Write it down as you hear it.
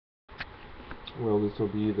Well, this will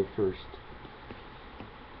be the first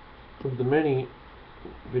of the many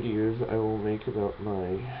videos I will make about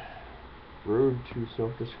my road to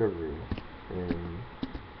self-discovery and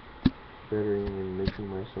bettering and making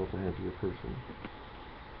myself a happier person.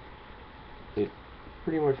 It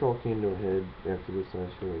pretty much all came to a head after this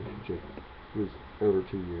last relationship. It was over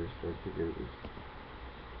 2 years, so I figured it was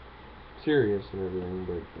serious and everything,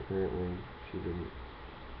 but apparently she didn't.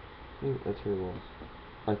 That's her loss.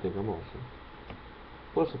 I think I'm awesome.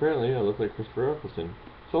 Plus, apparently, I look like Christopher Eccleston.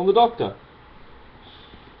 So I'm the Doctor!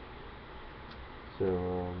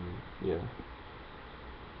 So, yeah.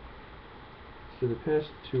 So the past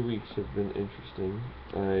 2 weeks have been interesting.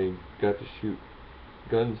 I got to shoot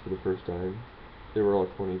guns for the first time. They were all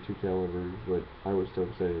 22 calibers, but I was so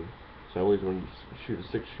excited. So I always wanted to shoot a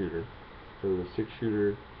 6-shooter. So it was a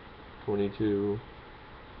 6-shooter, 22,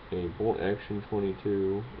 a bolt action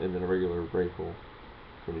 22, and then a regular rifle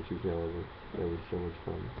 22 caliber. That was so much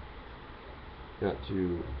fun. Got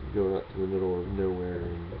to go out to the middle of nowhere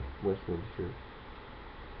in Westminster,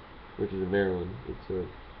 which is in Maryland. It's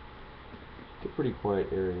a pretty quiet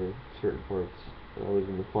area, certain parts. I was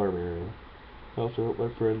in the farm area. I also helped my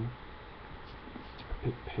friend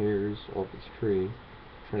pick pears off his tree,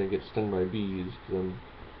 trying to get stung by bees, because I'm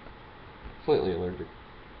slightly allergic.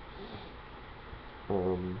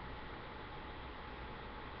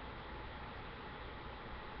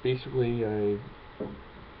 Basically, I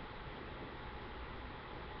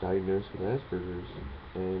diagnosed with Asperger's,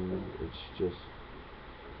 and it's just,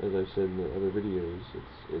 as I said in the other videos,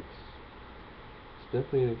 it's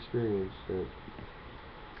definitely an experience that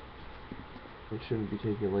it shouldn't be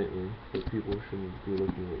taken lightly, but people shouldn't be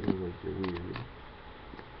looking at me like you're weird.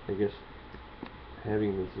 I guess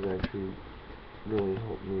having this has actually really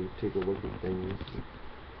helped me take a look at things.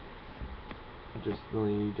 I just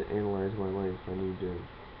really need to analyze my life. I need to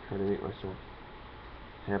try to make myself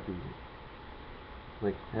happy.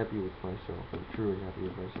 Like, happy with myself. I'm truly happy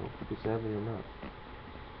with myself. Because sadly, I'm not.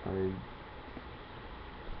 I'm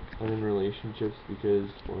in relationships because,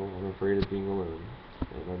 well, I'm afraid of being alone.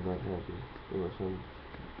 And I'm not happy unless I'm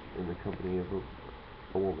in the company of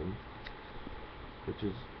a woman. Which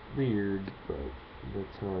is weird, but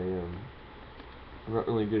that's how I am. I'm not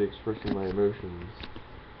really good at expressing my emotions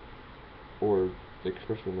or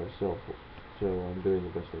expressing myself, so I'm doing the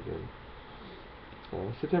best I can.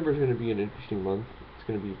 September is going to be an interesting month. It's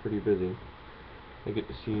going to be pretty busy. I get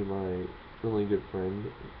to see my really good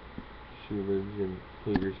friend. She lives in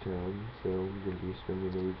Hagerstown, so I'm going to be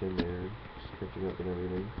spending the weekend there, just catching up and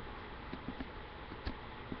everything.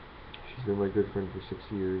 She's been my good friend for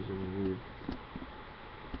 6 years, and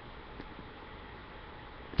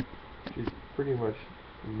she pretty much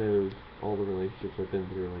knows all the relationships I've been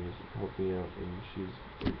through and has helped me out, and she's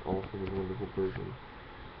an awesome and wonderful person.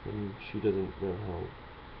 And she doesn't know how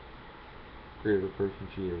great of a person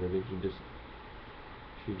she is. I think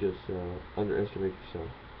she just underestimates herself.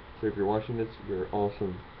 So if you're watching this, you're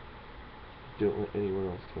awesome. Don't let anyone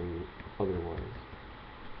else tell you otherwise.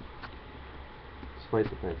 Despite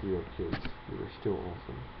the fact that you have kids, you are still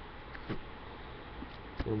awesome.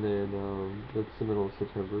 And then, that's the middle of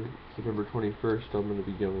September. September 21st, I'm going to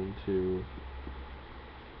be going to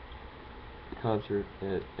a concert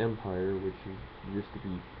at Empire, which used to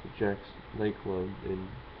be Jack's nightclub in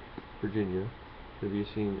Virginia. Going to be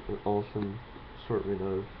seeing an awesome assortment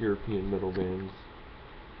of European metal bands.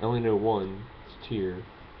 I only know one, it's Tyr.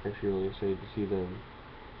 Actually really excited to see them.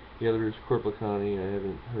 The other is Korpikani. I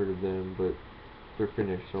haven't heard of them, but they're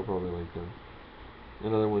Finnish, so I'll probably like them.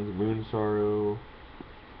 Another one's Moonsorrow.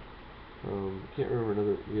 Can't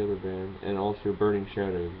remember the other band. And also Burning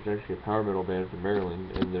Shadows, which is actually a power metal band from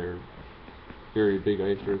Maryland, and they're very big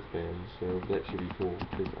Iced Earth bands, so that should be cool,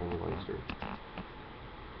 because I love Iced Earth.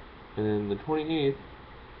 And then the 29th,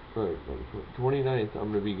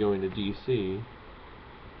 I'm going to be going to DC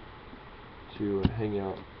to hang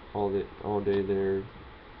out all day there,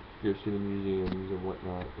 go see the museums and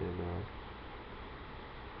whatnot, and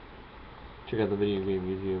check out the video game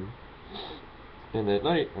museum. And that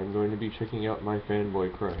night, I'm going to be checking out my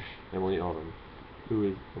fanboy crush, Emily Autumn, who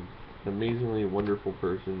is an amazingly wonderful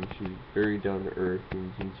person. She's very down to earth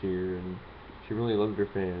and sincere, and she really loves her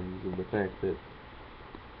fans. And the fact that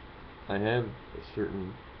I have a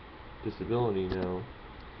certain disability now,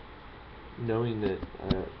 knowing that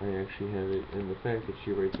I actually have it, and the fact that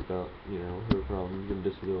she writes about, her problems and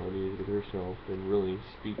disabilities with herself and really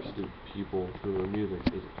speaks to people through her music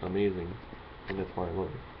is amazing, and that's why I love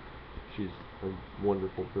her. She's a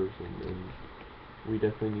wonderful person, and we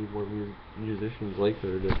definitely need more musicians like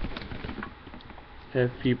her to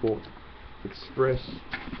have people express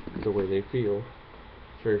the way they feel.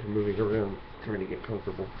 sorry for moving around, trying to get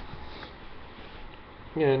comfortable.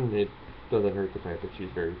 And it doesn't hurt the fact that she's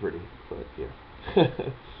very pretty, but yeah.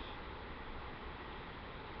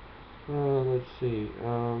 Let's see,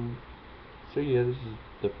 so yeah, this is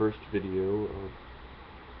the first video of,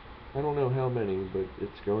 I don't know how many, but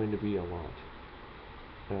it's going to be a lot.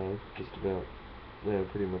 Just about,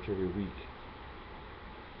 pretty much every week.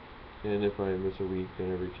 And if I miss a week,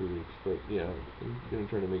 then every 2 weeks, but yeah, I'm going to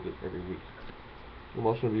try to make it every week. I'm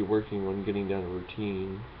also going to be working on getting down a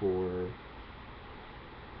routine for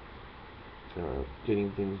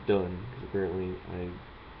getting things done, because apparently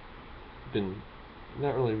I've been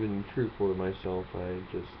not really been truthful to myself.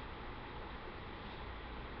 It's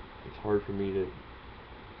hard for me to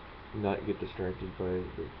not get distracted by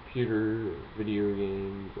the computer, or video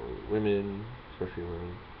games, or women, especially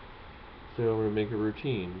women. So I'm going to make a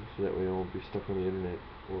routine, so that way I won't be stuck on the internet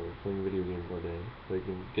or playing video games all day, so I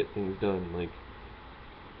can get things done, like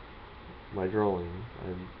my drawing.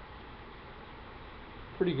 I'm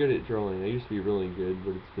pretty good at drawing. I used to be really good,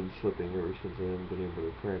 but it's been slipping ever since I haven't been able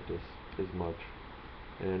to practice as much.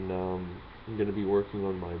 And I'm going to be working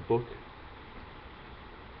on my book,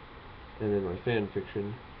 and then my fan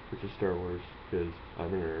fiction, which is Star Wars, because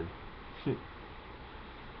I'm a nerd.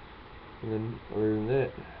 And then, other than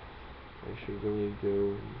that, I should really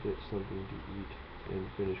go and get something to eat and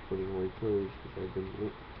finish putting away clothes, because I've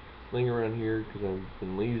been laying around here because I've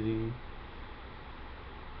been lazy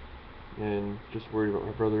and just worried about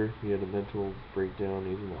my brother. He had a mental breakdown.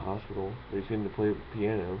 He's in the hospital, but he's getting to play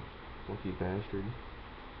piano. Lucky bastard.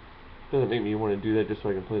 Doesn't make me want to do that just so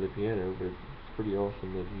I can play the piano, but it's pretty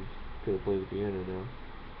awesome that he's going to play the piano now.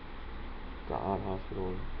 The odd hospital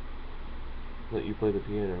and let you play the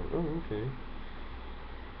piano. Oh, okay.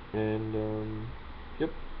 And,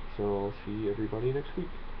 yep. So I'll see everybody next week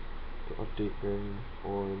to update them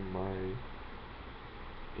on my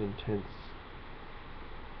intense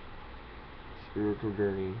spiritual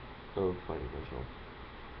journey of finding myself.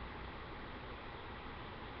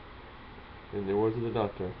 And there was the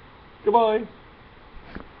doctor. Goodbye!